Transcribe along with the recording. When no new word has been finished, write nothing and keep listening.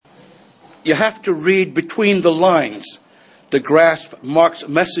You have to read between the lines to grasp Mark's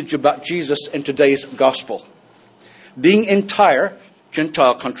message about Jesus in today's gospel. Being in Tyre,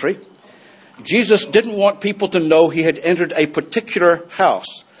 Gentile country, Jesus didn't want people to know he had entered a particular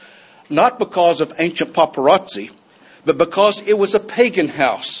house, not because of ancient paparazzi, but because it was a pagan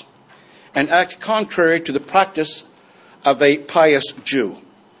house, an act contrary to the practice of a pious Jew.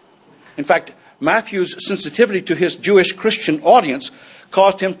 In fact, Matthew's sensitivity to his Jewish Christian audience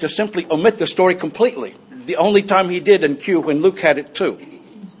caused him to simply omit the story completely. The only time he did in Q when Luke had it too.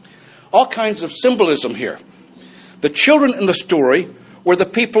 All kinds of symbolism here. The children in the story were the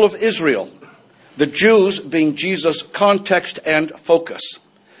people of Israel, the Jews being Jesus' context and focus.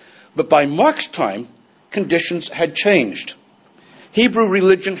 But by Mark's time, conditions had changed. Hebrew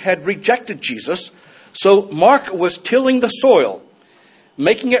religion had rejected Jesus, so Mark was tilling the soil,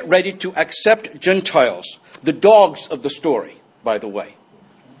 making it ready to accept Gentiles, the dogs of the story, by the way,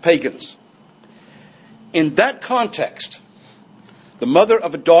 pagans. In that context, the mother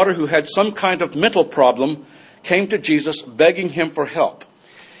of a daughter who had some kind of mental problem came to Jesus begging him for help.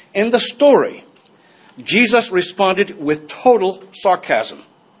 In the story, Jesus responded with total sarcasm.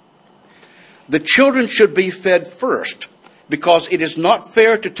 The children should be fed first, because it is not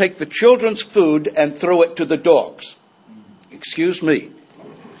fair to take the children's food and throw it to the dogs. Excuse me.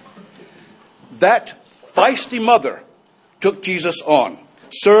 That feisty mother took Jesus on.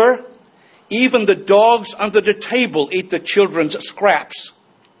 Sir, even the dogs under the table eat the children's scraps.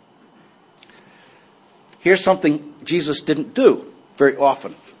 Here's something Jesus didn't do very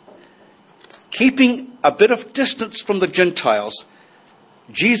often. Keeping a bit of distance from the Gentiles,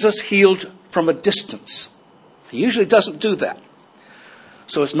 Jesus healed from a distance. He usually doesn't do that,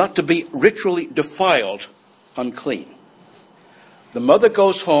 so as not to be ritually defiled, unclean. The mother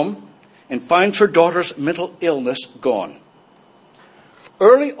goes home and finds her daughter's mental illness gone.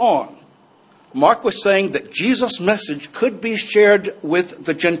 Early on, Mark was saying that Jesus' message could be shared with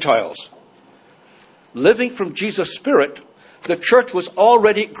the Gentiles. Living from Jesus' spirit, the church was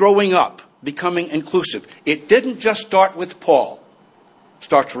already growing up, becoming inclusive. It didn't just start with Paul. It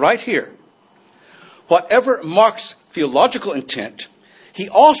starts right here. Whatever Mark's theological intent, he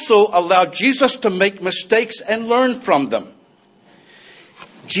also allowed Jesus to make mistakes and learn from them.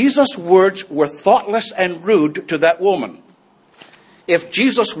 Jesus' words were thoughtless and rude to that woman. If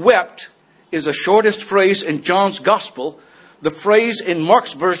Jesus wept is the shortest phrase in John's gospel, the phrase in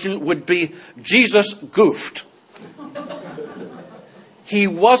Mark's version would be, Jesus goofed. He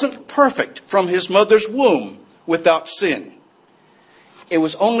wasn't perfect from his mother's womb without sin. It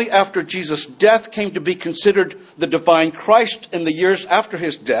was only after Jesus' death came to be considered the divine Christ in the years after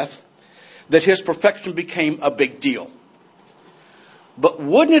his death that his perfection became a big deal. But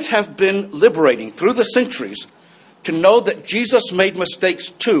wouldn't it have been liberating through the centuries to know that Jesus made mistakes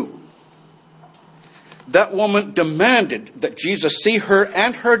too? That woman demanded that Jesus see her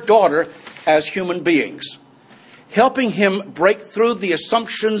and her daughter as human beings, helping him break through the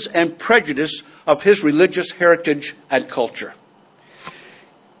assumptions and prejudice of his religious heritage and culture.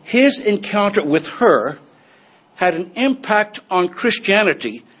 His encounter with her had an impact on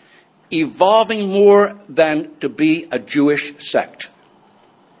Christianity, evolving more than to be a Jewish sect.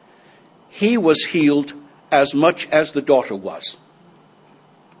 He was healed as much as the daughter was.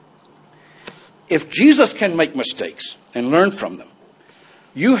 If Jesus can make mistakes and learn from them,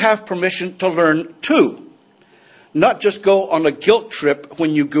 you have permission to learn too, not just go on a guilt trip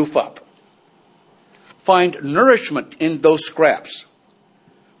when you goof up. Find nourishment in those scraps.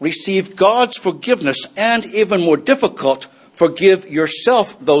 Receive God's forgiveness, and even more difficult, forgive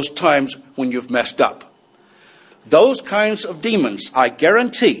yourself those times when you've messed up. Those kinds of demons, I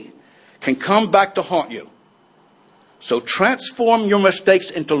guarantee, can come back to haunt you. So transform your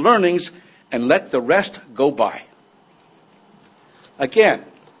mistakes into learnings and let the rest go by. Again,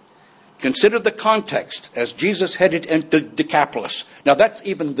 consider the context as Jesus headed into Decapolis. Now that's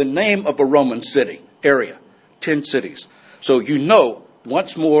even the name of a Roman city, area, 10 cities. So you know,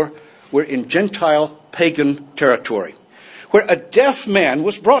 once more, we're in Gentile pagan territory, where a deaf man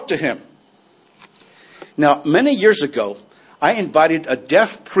was brought to him. Now, many years ago, I invited a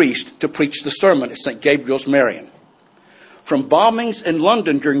deaf priest to preach the sermon at St. Gabriel's Marian. From bombings in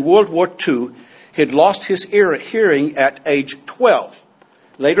London during World War II, he had lost his hearing at age 12,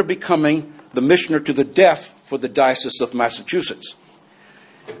 later becoming the missioner to the deaf for the Diocese of Massachusetts.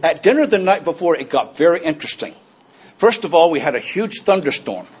 At dinner the night before, it got very interesting. First of all, we had a huge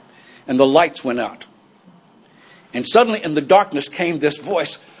thunderstorm, and the lights went out. And suddenly in the darkness came this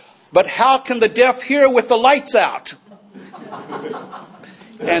voice, "But how can the deaf hear with the lights out?"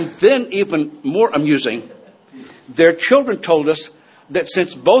 And then, even more amusing, their children told us that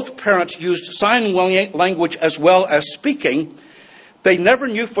since both parents used sign language as well as speaking, they never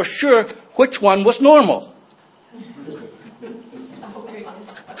knew for sure which one was normal.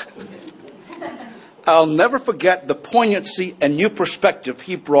 I'll never forget the poignancy and new perspective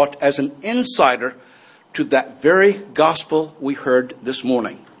he brought as an insider to that very gospel we heard this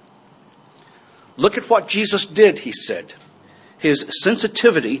morning. Look at what Jesus did, he said. His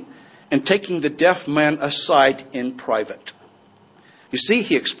sensitivity in taking the deaf man aside in private. You see,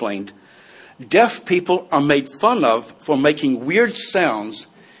 he explained, deaf people are made fun of for making weird sounds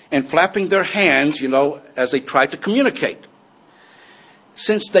and flapping their hands, as they try to communicate.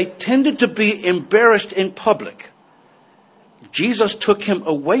 Since they tended to be embarrassed in public, Jesus took him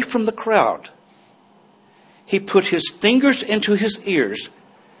away from the crowd. He put his fingers into his ears,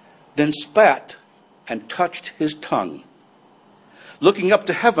 then spat and touched his tongue. Looking up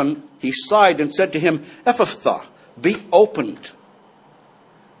to heaven, he sighed and said to him, "Ephphatha, be opened."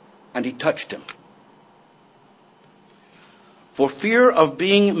 And he touched him. For fear of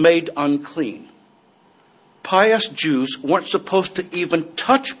being made unclean, pious Jews weren't supposed to even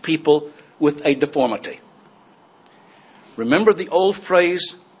touch people with a deformity. Remember the old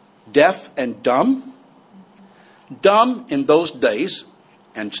phrase, deaf and dumb? Dumb in those days,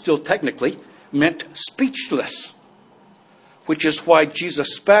 and still technically, meant speechless, which is why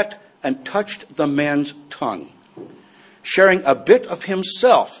Jesus spat and touched the man's tongue, sharing a bit of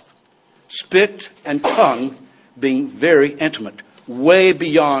himself, spit and tongue being very intimate, way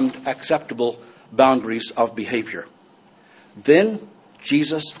beyond acceptable boundaries of behavior. Then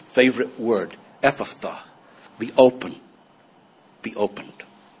Jesus' favorite word, Ephphatha, be open, be opened.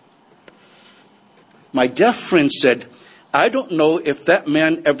 My deaf friend said, I don't know if that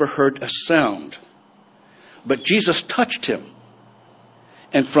man ever heard a sound, but Jesus touched him.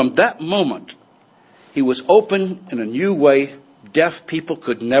 And from that moment, he was open in a new way deaf people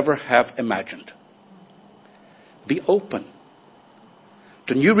could never have imagined. Be open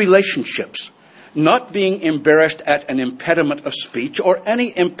to new relationships, not being embarrassed at an impediment of speech or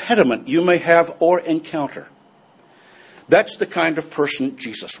any impediment you may have or encounter. That's the kind of person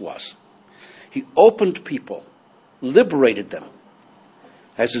Jesus was. He opened people, liberated them.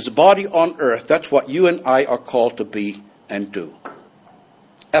 As his body on earth, that's what you and I are called to be and do.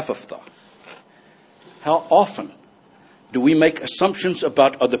 Ephphatha. How often do we make assumptions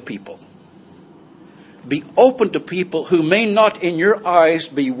about other people? Be open to people who may not in your eyes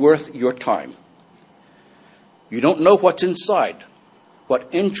be worth your time. You don't know what's inside, what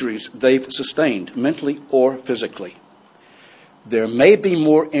injuries they've sustained, mentally or physically. There may be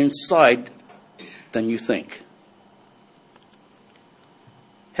more inside than you think.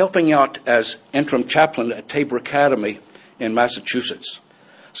 Helping out as interim chaplain at Tabor Academy in Massachusetts,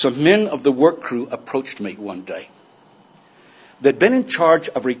 some men of the work crew approached me one day. They'd been in charge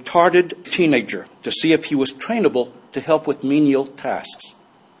of a retarded teenager to see if he was trainable to help with menial tasks.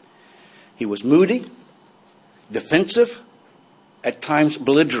 He was moody, defensive, at times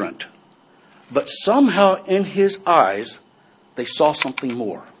belligerent, but somehow in his eyes they saw something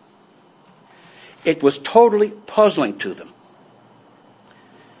more. It was totally puzzling to them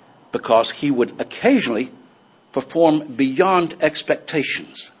because he would occasionally perform beyond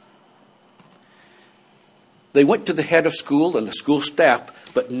expectations. They went to the head of school and the school staff,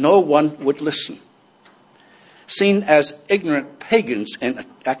 but no one would listen. Seen as ignorant pagans in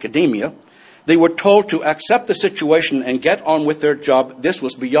academia, they were told to accept the situation and get on with their job. This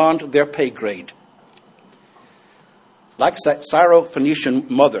was beyond their pay grade. Like that Syro-Phoenician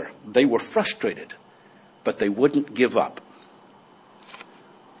mother, they were frustrated, but they wouldn't give up.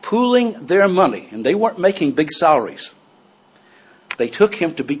 Pooling their money, and they weren't making big salaries, they took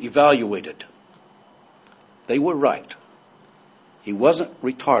him to be evaluated. They were right. He wasn't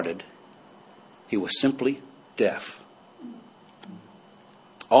retarded. He was simply deaf.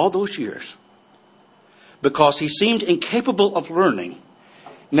 All those years, because he seemed incapable of learning,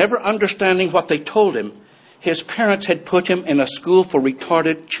 never understanding what they told him, his parents had put him in a school for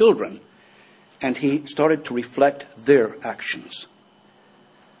retarded children, and he started to reflect their actions.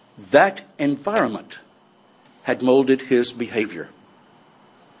 That environment had molded his behavior.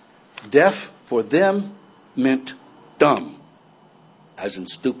 Deaf for them meant dumb, as in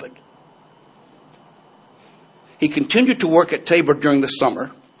stupid. He continued to work at Tabor during the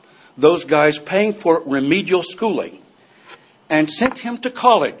summer, those guys paying for remedial schooling, and sent him to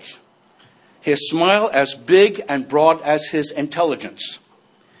college, his smile as big and broad as his intelligence.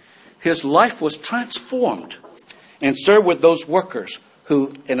 His life was transformed and served with those workers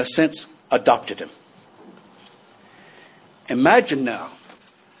who, in a sense, adopted him. Imagine now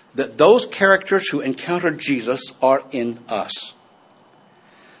that those characters who encountered Jesus are in us.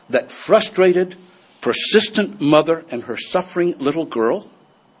 that frustrated, persistent mother and her suffering little girl,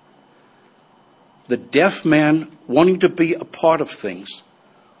 the deaf man wanting to be a part of things,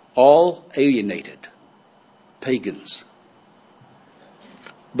 all alienated, pagans.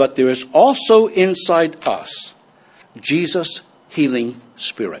 But there is also inside us Jesus' healing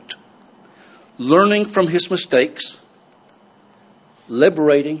spirit, learning from his mistakes,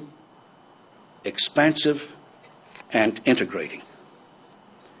 liberating, expansive, and integrating.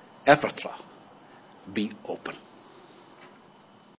 Ephphatha, be open.